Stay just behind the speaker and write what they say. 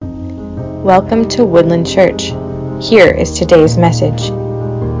Welcome to Woodland Church. Here is today's message.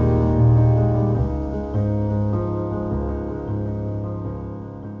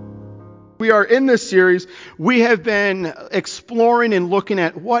 We are in this series. We have been exploring and looking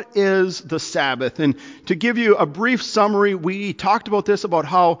at what is the Sabbath. And to give you a brief summary, we talked about this, about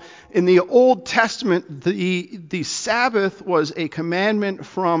how in the Old Testament, the Sabbath was a commandment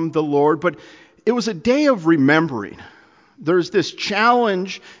from the Lord, but it was a day of remembering. There's this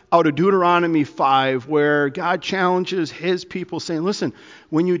challenge out of Deuteronomy 5 where God challenges his people saying, listen,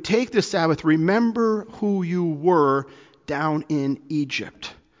 when you take the Sabbath, remember who you were down in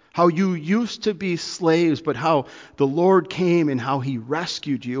Egypt. How you used to be slaves, but how the Lord came and how he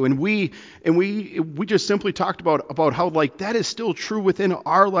rescued you. And we just simply talked about how like that is still true within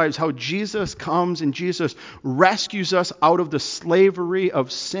our lives, how Jesus comes and Jesus rescues us out of the slavery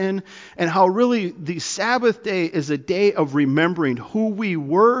of sin, and how really the Sabbath day is a day of remembering who we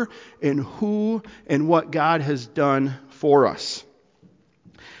were and who and what God has done for us.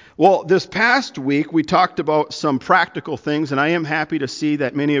 Well, this past week, we talked about some practical things, and I am happy to see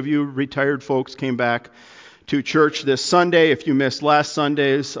that many of you retired folks came back to church this Sunday. If you missed last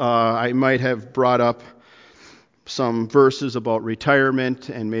Sunday's, I might have brought up some verses about retirement,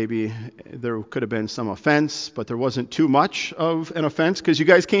 and maybe there could have been some offense, but there wasn't too much of an offense because you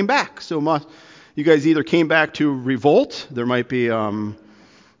guys came back. So you guys either came back to revolt, there might be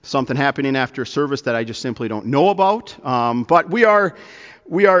something happening after service that I just simply don't know about, but we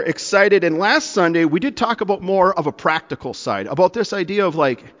are excited. And last Sunday, we did talk about more of a practical side, about this idea of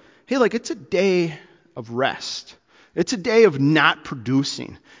like, hey, like it's a day of rest. It's a day of not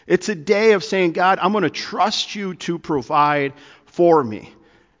producing. It's a day of saying, God, I'm going to trust you to provide for me.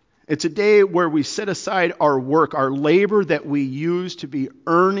 It's a day where we set aside our work, our labor that we use to be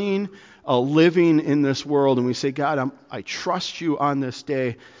earning a living in this world. And we say, God, I trust you on this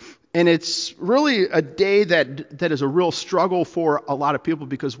day. And it's really a day that is a real struggle for a lot of people,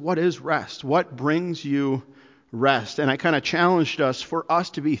 because what is rest? What brings you rest? And I kind of challenged us for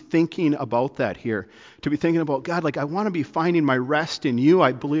us to be thinking about that here, to be thinking about, God, like I want to be finding my rest in you.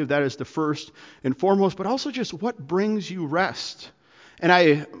 I believe that is the first and foremost, but also just what brings you rest. And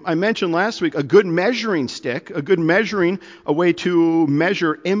I mentioned last week a good measuring stick, a way to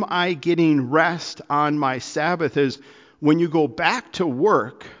measure, am I getting rest on my Sabbath, is when you go back to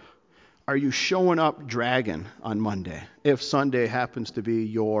work, are you showing up dragging on Monday, if Sunday happens to be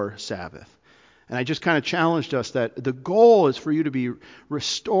your Sabbath? And I just kind of challenged us that the goal is for you to be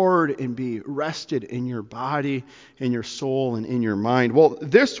restored and be rested in your body, in your soul, and in your mind. Well,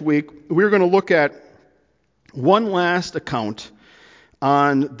 this week, we're going to look at one last account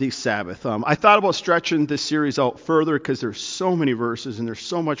on the Sabbath. I thought about stretching this series out further because there's so many verses and there's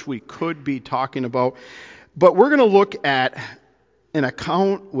so much we could be talking about. But we're going to look at an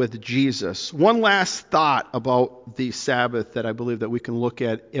account with Jesus. One last thought about the Sabbath that I believe that we can look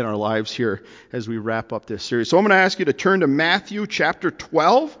at in our lives here as we wrap up this series. So I'm going to ask you to turn to Matthew chapter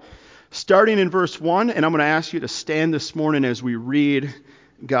 12, starting in verse 1, and I'm going to ask you to stand this morning as we read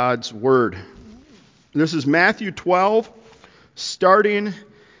God's Word. This is Matthew 12, starting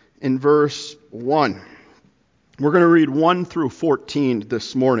in verse 1. We're going to read 1 through 14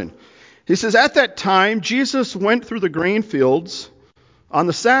 this morning. He says, "At that time, Jesus went through the grain fields on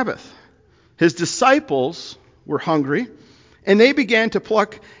the Sabbath. His disciples were hungry, and they began to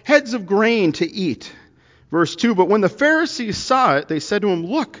pluck heads of grain to eat." Verse 2, "But when the Pharisees saw it, they said to him,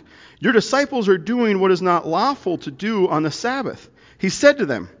 'Look, your disciples are doing what is not lawful to do on the Sabbath.' He said to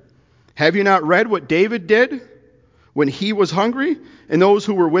them, 'Have you not read what David did when he was hungry, and those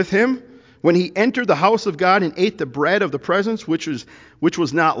who were with him, when he entered the house of God and ate the bread of the presence, which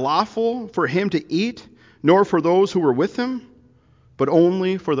was not lawful for him to eat, nor for those who were with him, but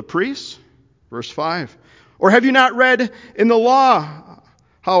only for the priests?' Verse 5, "Or have you not read in the law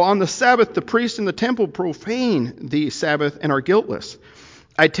how on the Sabbath the priests in the temple profane the Sabbath and are guiltless?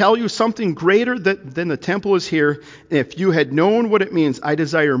 I tell you, something greater than the temple is here. If you had known what it means, 'I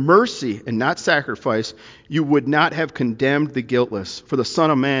desire mercy and not sacrifice,' you would not have condemned the guiltless, for the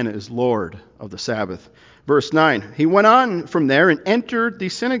Son of Man is Lord of the Sabbath." Verse 9, "He went on from there and entered the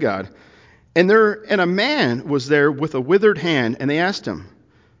synagogue. And a man was there with a withered hand, and they asked him,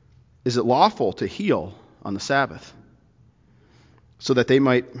 'Is it lawful to heal on the Sabbath?' So that they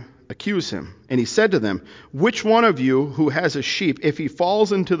might accuse him. And he said to them, 'Which one of you who has a sheep, if he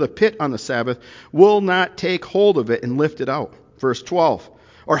falls into the pit on the Sabbath, will not take hold of it and lift it out?' Verse 12,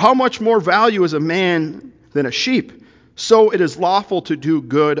 'Or how much more value is a man than a sheep? So it is lawful to do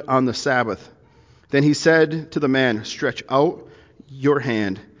good on the Sabbath.' Then he said to the man, 'Stretch out your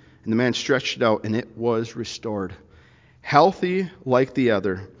hand.' And the man stretched it out, and it was restored, healthy like the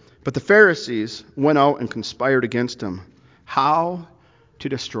other. But the Pharisees went out and conspired against him. How to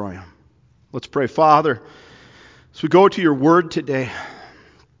destroy him. Let's pray. Father, as we go to your word today,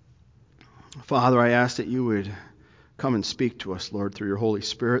 Father, I ask that you would come and speak to us, Lord, through your Holy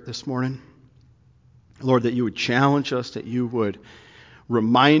Spirit this morning. Lord, that you would challenge us, that you would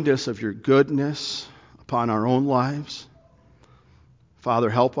remind us of your goodness upon our own lives. Father,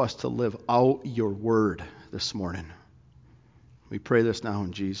 help us to live out your word this morning. We pray this now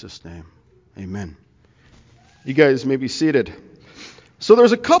in Jesus' name. Amen. You guys may be seated. So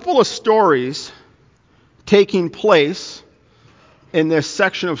there's a couple of stories taking place in this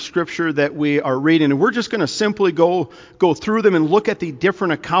section of Scripture that we are reading. And we're just going to simply go through them and look at the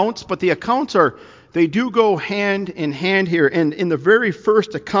different accounts. But the accounts they do go hand in hand here. And in the very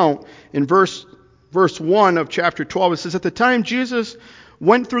first account, in verse 1 of chapter 12, it says, "At the time Jesus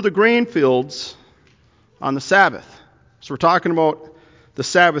went through the grain fields on the Sabbath." So we're talking about the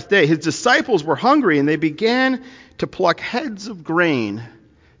Sabbath day. His disciples were hungry, and they began to pluck heads of grain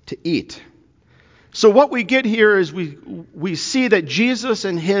to eat. So what we get here is we see that Jesus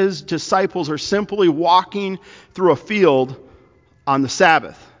and his disciples are simply walking through a field on the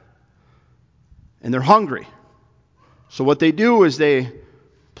Sabbath. And they're hungry. So what they do is they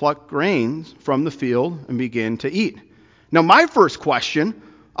pluck grains from the field and begin to eat. Now my first question,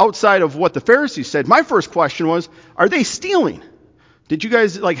 outside of what the Pharisees said, my first question was, are they stealing? Did you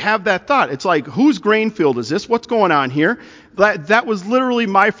guys have that thought? It's like, whose grain field is this? What's going on here? That was literally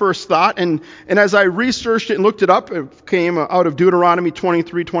my first thought. And as I researched it and looked it up, it came out of Deuteronomy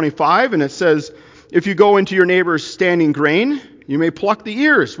 23:25, and it says, "If you go into your neighbor's standing grain, you may pluck the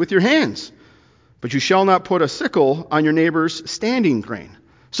ears with your hands, but you shall not put a sickle on your neighbor's standing grain."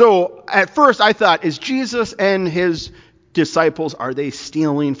 So at first I thought, is Jesus and his disciples, are they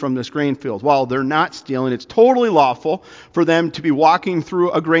stealing from this grain field? Well, they're not stealing. It's totally lawful for them to be walking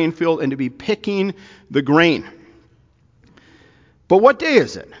through a grain field and to be picking the grain. But what day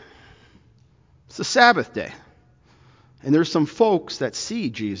is it? It's the Sabbath day. And there's some folks that see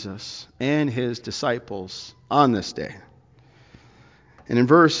Jesus and his disciples on this day. And in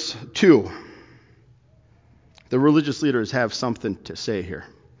verse 2, the religious leaders have something to say here.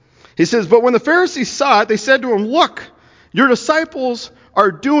 He says, "But when the Pharisees saw it, they said to him, 'Look, your disciples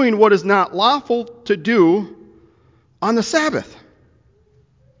are doing what is not lawful to do on the Sabbath.'"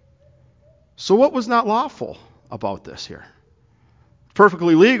 So what was not lawful about this here?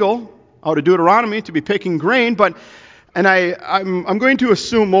 Perfectly legal out of Deuteronomy to be picking grain, but I'm going to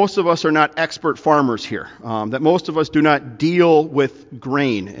assume most of us are not expert farmers here, that most of us do not deal with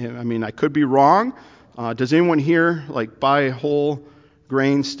grain. I mean, I could be wrong. Does anyone here buy whole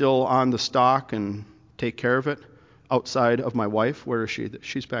grain still on the stalk and take care of it? Outside of my wife. Where is she?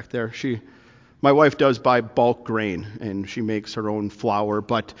 She's back there. My wife does buy bulk grain, and she makes her own flour.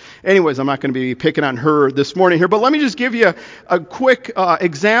 But anyways, I'm not going to be picking on her this morning here. But let me just give you a quick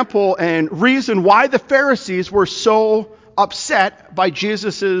example and reason why the Pharisees were so upset by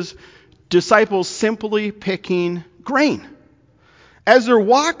Jesus' disciples simply picking grain. As they're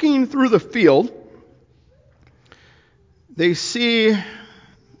walking through the field, they see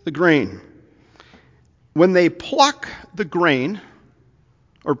the grain. When they pluck the grain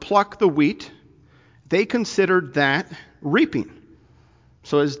or pluck the wheat, they considered that reaping.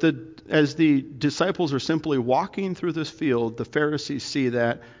 So as the disciples are simply walking through this field, the Pharisees see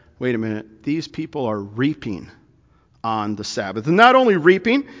that, wait a minute, these people are reaping on the Sabbath. And not only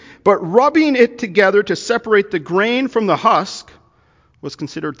reaping, but rubbing it together to separate the grain from the husk was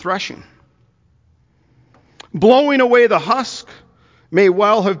considered threshing. Blowing away the husk may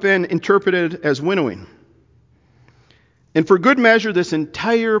well have been interpreted as winnowing. And for good measure, this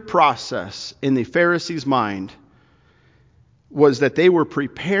entire process in the Pharisees' mind was that they were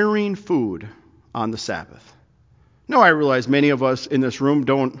preparing food on the Sabbath. Now, I realize many of us in this room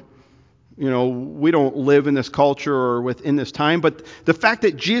we don't live in this culture or within this time, but the fact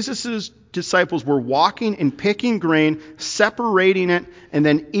that Jesus' disciples were walking and picking grain, separating it, and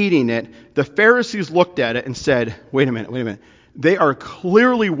then eating it, the Pharisees looked at it and said, wait a minute. They are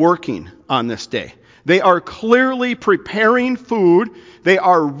clearly working on this day. They are clearly preparing food. They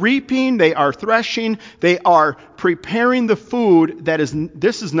are reaping. They are threshing. They are preparing the food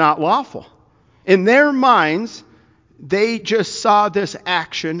this is not lawful. In their minds, they just saw this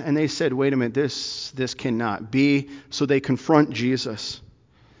action and they said, wait a minute, this cannot be. So they confront Jesus.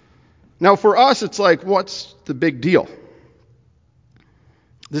 Now for us, it's like, what's the big deal?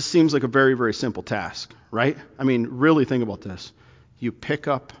 This seems like a very, very simple task, right? I mean, really think about this. You pick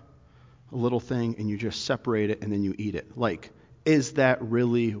up a little thing and you just separate it and then you eat it. Is that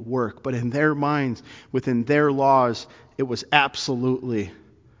really work? But in their minds, within their laws, it was absolutely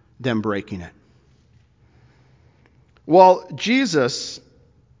them breaking it. Well, Jesus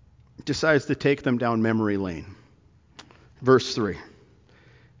decides to take them down memory lane. Verse 3.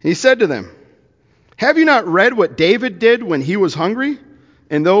 He said to them, "Have you not read what David did when he was hungry,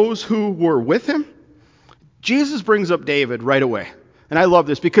 and those who were with him?" Jesus brings up David right away. And I love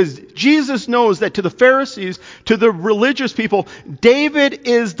this because Jesus knows that to the Pharisees, to the religious people, David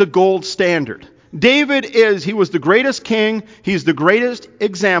is the gold standard. He was the greatest king. He's the greatest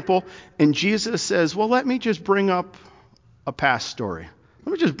example. And Jesus says, well, let me just bring up a past story.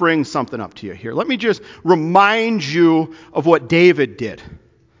 Let me just bring something up to you here. Let me just remind you of what David did.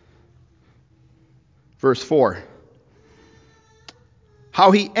 Verse 4.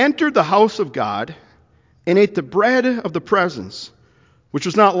 How he entered the house of God and ate the bread of the presence, which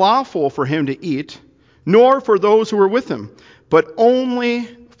was not lawful for him to eat, nor for those who were with him, but only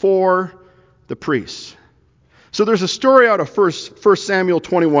for the priests. So there's a story out of 1 Samuel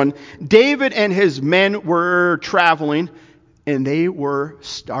 21. David and his men were traveling, and they were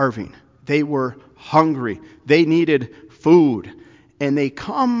starving. They were hungry. They needed food. And they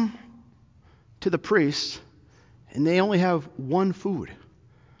come to the priests, and they only have one food,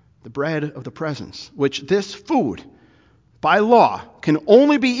 the bread of the presence, which this food, by law, can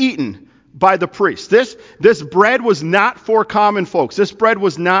only be eaten by the priest. This bread was not for common folks. This bread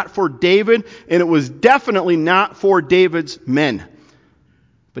was not for David, and it was definitely not for David's men.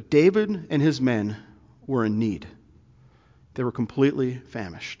 But David and his men were in need. They were completely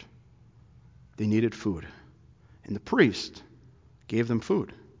famished. They needed food. And the priest gave them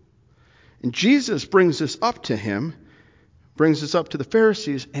food. And Jesus brings this up to him, brings this up to the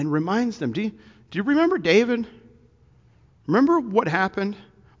Pharisees, and reminds them, do you remember David? Remember what happened?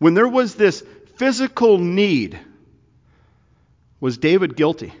 When there was this physical need, was David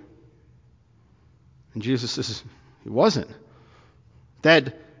guilty? And Jesus says, he wasn't.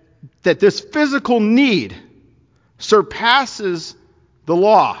 That this physical need surpasses the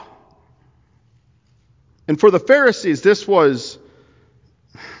law. And for the Pharisees, this was,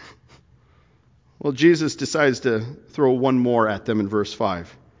 well, Jesus decides to throw one more at them in verse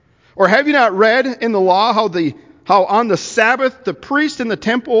 5. Or have you not read in the law how on the Sabbath the priests in the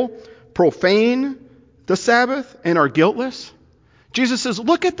temple profane the Sabbath and are guiltless? Jesus says,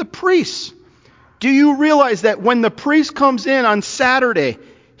 look at the priests. Do you realize that when the priest comes in on Saturday,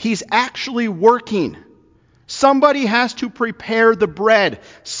 he's actually working? Somebody has to prepare the bread.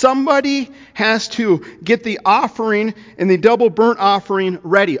 Somebody has to get the offering and the double burnt offering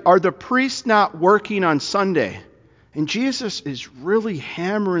ready. Are the priests not working on Sunday? And Jesus is really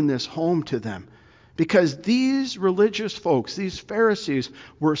hammering this home to them because these religious folks, these Pharisees,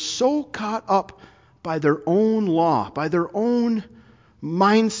 were so caught up by their own law, by their own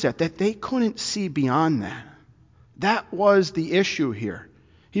mindset, that they couldn't see beyond that. That was the issue here.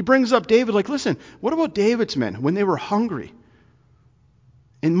 He brings up David like, listen, what about David's men when they were hungry?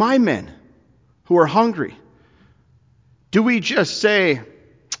 And my men who are hungry? Do we just say,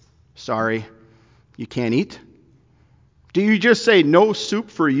 sorry, you can't eat? Do you just say no soup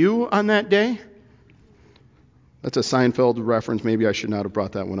for you on that day? That's a Seinfeld reference. Maybe I should not have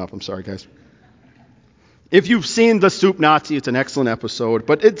brought that one up. I'm sorry, guys. If you've seen The Soup Nazi, it's an excellent episode.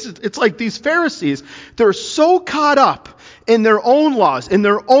 But it's like these Pharisees, they're so caught up in their own laws, in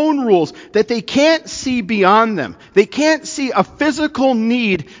their own rules, that they can't see beyond them. They can't see a physical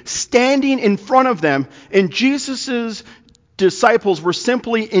need standing in front of them. And Jesus' disciples were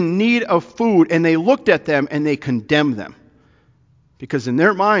simply in need of food, and they looked at them and they condemned them. Because in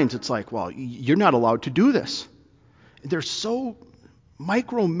their minds, it's like, well, you're not allowed to do this. They're so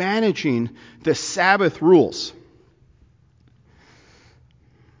micromanaging the Sabbath rules.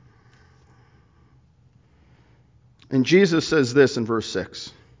 And Jesus says this in verse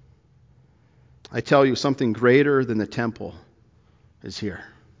 6. I tell you, something greater than the temple is here.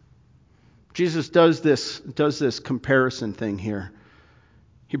 Jesus does this comparison thing here.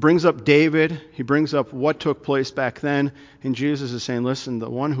 He brings up David. He brings up what took place back then. And Jesus is saying, listen, the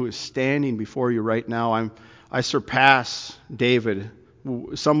one who is standing before you right now, I surpass David.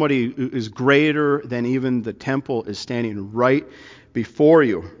 Somebody who is greater than even the temple is standing right before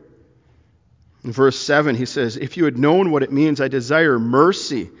you. In verse 7, he says, if you had known what it means, I desire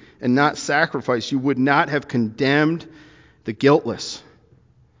mercy and not sacrifice, you would not have condemned the guiltless.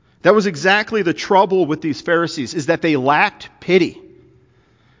 That was exactly the trouble with these Pharisees, is that they lacked pity.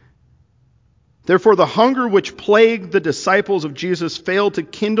 Therefore, the hunger which plagued the disciples of Jesus failed to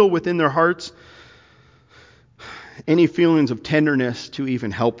kindle within their hearts any feelings of tenderness to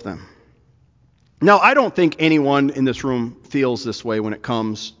even help them. Now, I don't think anyone in this room feels this way when it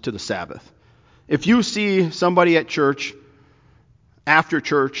comes to the Sabbath. If you see somebody at church after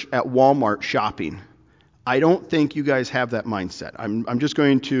church at Walmart shopping. I don't think you guys have that mindset. I'm just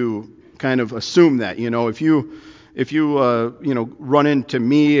going to kind of assume that, if you run into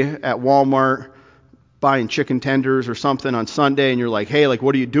me at Walmart buying chicken tenders or something on Sunday and you're like, hey,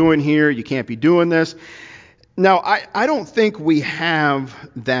 what are you doing here? You can't be doing this. Now, I don't think we have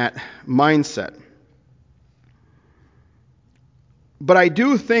that mindset. But I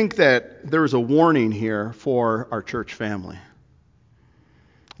do think that there's a warning here for our church family.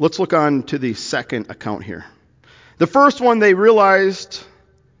 Let's look on to the second account here. The first one, they realized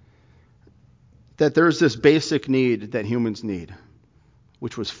that there's this basic need that humans need,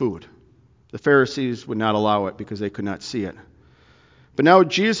 which was food. The Pharisees would not allow it because they could not see it. But now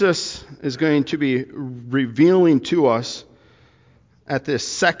Jesus is going to be revealing to us at this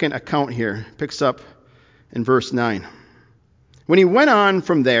second account here. Picks up in verse 9. When he went on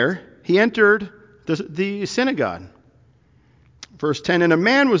from there, he entered the synagogue. Verse 10, and a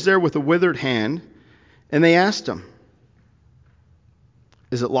man was there with a withered hand, and they asked him,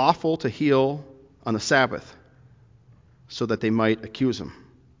 is it lawful to heal on the Sabbath? So that they might accuse him.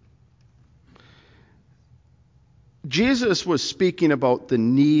 Jesus was speaking about the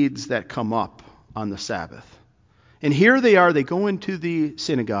needs that come up on the Sabbath. And here they are, they go into the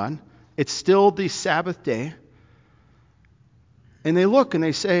synagogue. It's still the Sabbath day. And they look and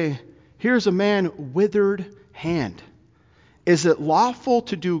they say, here's a man withered hand. Is it lawful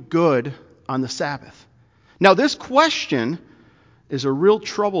to do good on the Sabbath? Now, this question is a real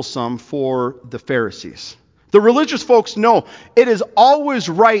troublesome for the Pharisees. The religious folks know it is always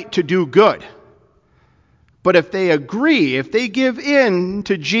right to do good. But if they agree, if they give in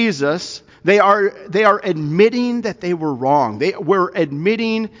to Jesus, they are admitting that they were wrong. They were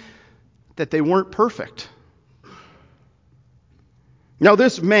admitting that they weren't perfect. Now,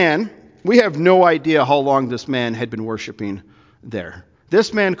 this man, we have no idea how long this man had been worshiping there.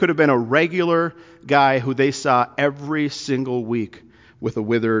 This man could have been a regular guy who they saw every single week with a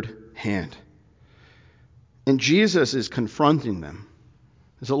withered hand. And Jesus is confronting them.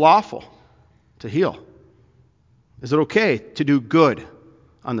 Is it lawful to heal? Is it okay to do good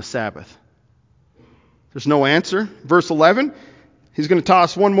on the Sabbath? There's no answer. Verse 11, he's going to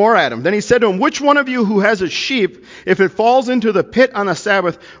toss one more at him. Then he said to him, which one of you who has a sheep, if it falls into the pit on the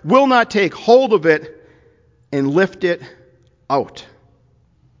Sabbath, will not take hold of it and lift it out?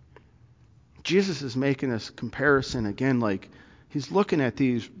 Jesus is making this comparison again, he's looking at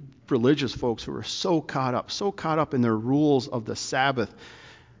these religious folks who are so caught up in their rules of the Sabbath,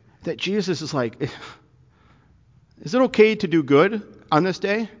 that Jesus is like, is it okay to do good on this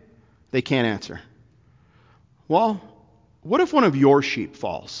day? They can't answer. Well, what if one of your sheep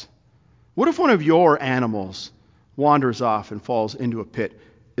falls? What if one of your animals wanders off and falls into a pit?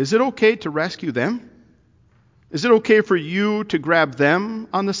 Is it okay to rescue them? Is it okay for you to grab them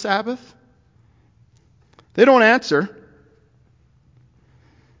on the Sabbath? They don't answer.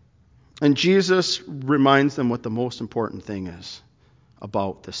 And Jesus reminds them what the most important thing is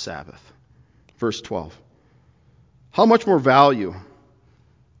about the Sabbath. Verse 12. How much more value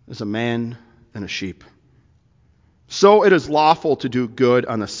is a man than a sheep? So it is lawful to do good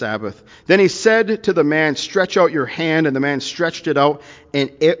on the Sabbath. Then he said to the man, stretch out your hand, and the man stretched it out,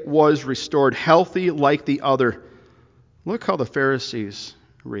 and it was restored, healthy like the other. Look how the Pharisees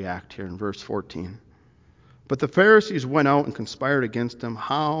react here in verse 14. But the Pharisees went out and conspired against him,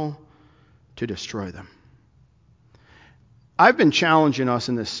 how to destroy them. I've been challenging us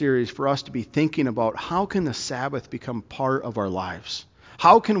in this series for us to be thinking about how can the Sabbath become part of our lives?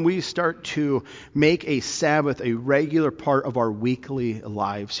 How can we start to make a Sabbath a regular part of our weekly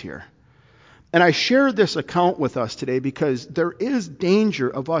lives here? And I share this account with us today because there is danger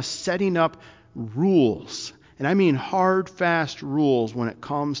of us setting up rules. And I mean hard, fast rules when it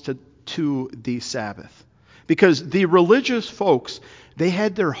comes to the Sabbath. Because the religious folks, they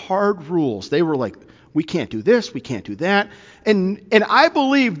had their hard rules. They were like, we can't do this, we can't do that. And I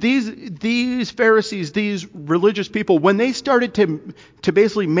believe these Pharisees, these religious people, when they started to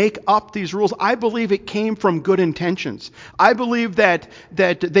basically make up these rules, I believe it came from good intentions. I believe that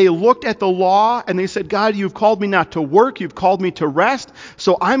they looked at the law and they said, God, you've called me not to work, you've called me to rest,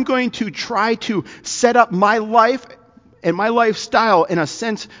 so I'm going to try to set up my life and my lifestyle in a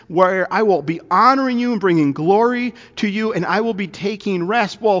sense where I will be honoring you and bringing glory to you, and I will be taking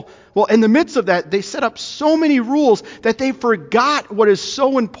rest. Well, in the midst of that, they set up so many rules that they forgot what is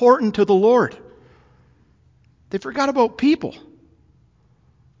so important to the Lord. They forgot about people.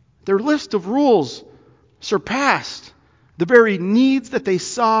 Their list of rules surpassed the very needs that they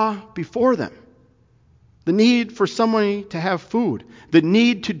saw before them. The need for somebody to have food. The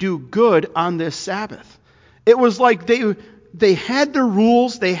need to do good on this Sabbath. It was like they they had their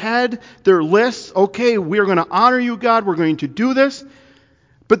rules, they had their lists. Okay, we're going to honor you, God, we're going to do this.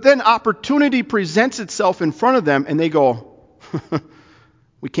 But then opportunity presents itself in front of them, and they go,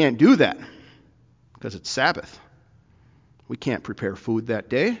 we can't do that because it's Sabbath. We can't prepare food that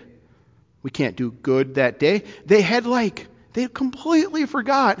day. We can't do good that day. They completely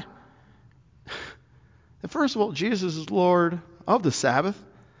forgot that, first of all, Jesus is Lord of the Sabbath.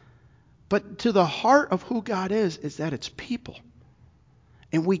 But to the heart of who God is that it's people.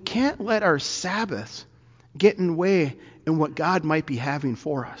 And we can't let our Sabbaths get in the way in what God might be having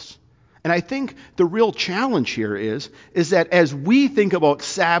for us. And I think the real challenge here is that as we think about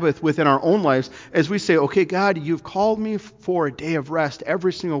Sabbath within our own lives, as we say, okay, God, you've called me for a day of rest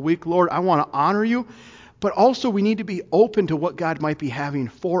every single week. Lord, I want to honor you. But also we need to be open to what God might be having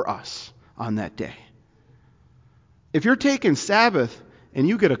for us on that day. If you're taking Sabbath and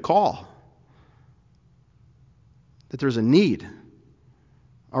you get a call that there's a need,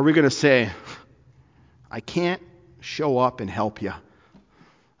 are we going to say, I can't show up and help you?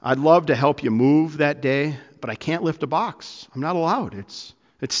 I'd love to help you move that day, but I can't lift a box. I'm not allowed. It's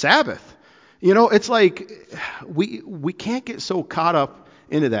Sabbath. It's like we can't get so caught up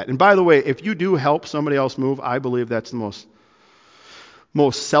into that. And by the way, if you do help somebody else move, I believe that's the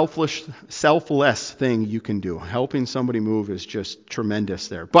most selfless thing you can do. Helping somebody move is just tremendous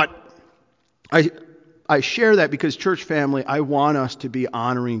there. But I share that because, church family, I want us to be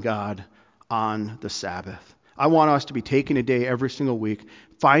honoring God on the Sabbath. I want us to be taking a day every single week,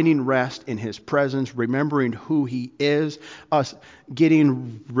 finding rest in His presence, remembering who He is, us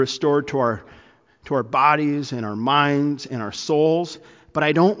getting restored to our bodies and our minds and our souls. But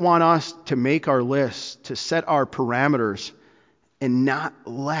I don't want us to make our lists, to set our parameters, and not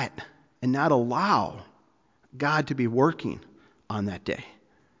allow God to be working on that day.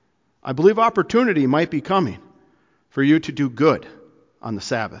 I believe opportunity might be coming for you to do good on the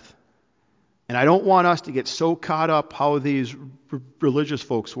Sabbath. And I don't want us to get so caught up how these religious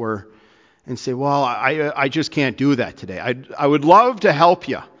folks were and say, well, I just can't do that today. I would love to help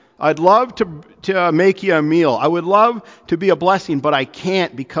you. I'd love to make you a meal. I would love to be a blessing, but I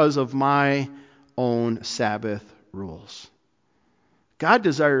can't because of my own Sabbath rules. God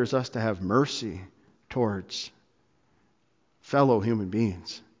desires us to have mercy towards fellow human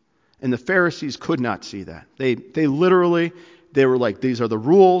beings. And the Pharisees could not see that. They were like, these are the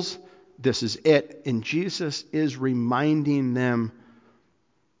rules. This is it. And Jesus is reminding them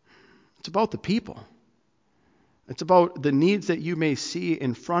it's about the people. It's about the needs that you may see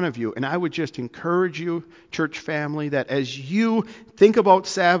in front of you. And I would just encourage you, church family, that as you think about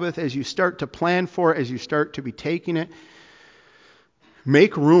Sabbath, as you start to plan for it, as you start to be taking it,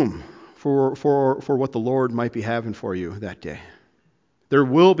 make room for what the Lord might be having for you that day. There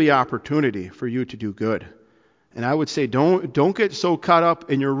will be opportunity for you to do good. And I would say don't get so caught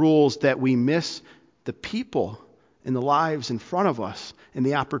up in your rules that we miss the people in the lives in front of us and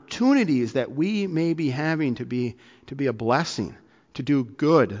the opportunities that we may be having to be a blessing, to do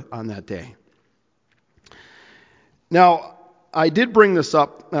good on that day. Now, I did bring this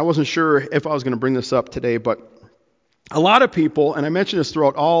up. I wasn't sure if I was going to bring this up today, but a lot of people, and I mentioned this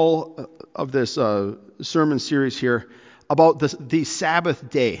throughout all of this sermon series here, about the Sabbath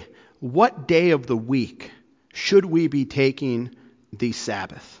day. What day of the week should we be taking the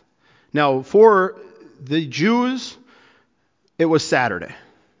Sabbath? Now, for the Jews, it was Saturday.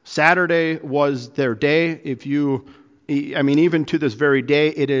 Saturday was their day. Even to this very day,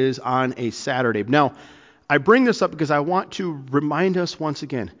 it is on a Saturday. Now, I bring this up because I want to remind us once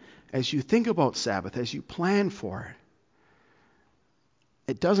again, as you think about Sabbath, as you plan for it,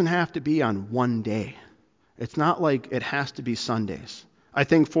 it doesn't have to be on one day. It's not like it has to be Sundays. I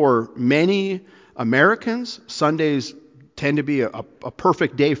think for many Americans, Sundays tend to be a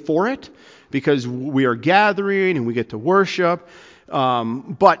perfect day for it because we are gathering and we get to worship.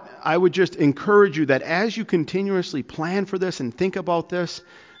 But I would just encourage you that as you continuously plan for this and think about this,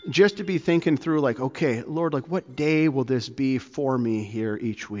 just to be thinking through like, okay, Lord, like what day will this be for me here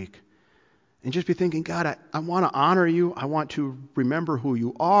each week? And just be thinking, God, I want to honor you. I want to remember who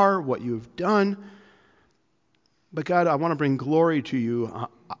you are, what you've done. But God, I want to bring glory to you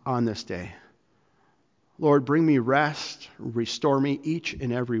on this day. Lord, bring me rest, restore me each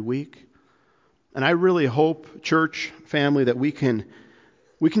and every week. And I really hope, church family, that we can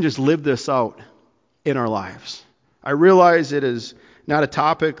just live this out in our lives. I realize it is not a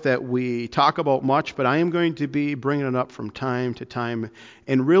topic that we talk about much, but I am going to be bringing it up from time to time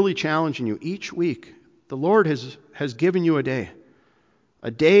and really challenging you each week. The Lord has given you a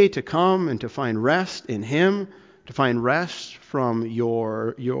day to come and to find rest in Him, to find rest from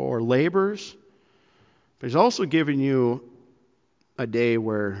your labors. But He's also given you a day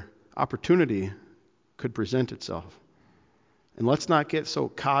where opportunity could present itself. And let's not get so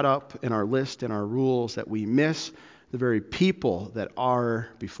caught up in our list and our rules that we miss the very people that are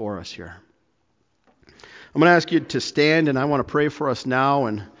before us here. I'm going to ask you to stand, and I want to pray for us now,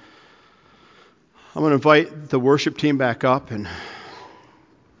 and I'm going to invite the worship team back up. And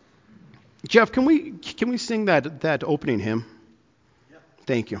Jeff, can we sing that opening hymn? Yeah.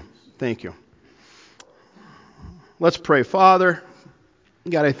 Thank you. Let's pray. Father,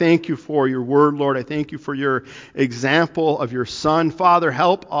 God, I thank you for your word, Lord. I thank you for your example of your Son. Father,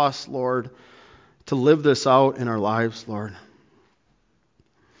 help us, Lord, to live this out in our lives, Lord.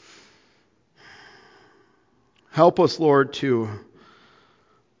 Help us, Lord, to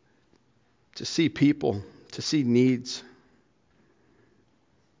see people, to see needs.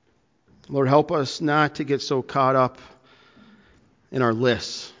 Lord, help us not to get so caught up in our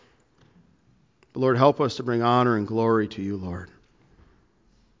lists. But Lord, help us to bring honor and glory to you, Lord.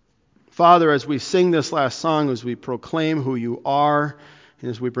 Father, as we sing this last song, as we proclaim who you are, and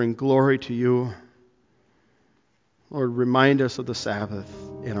as we bring glory to you, Lord, remind us of the Sabbath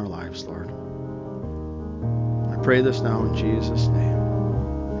in our lives, Lord. I pray this now in Jesus' name.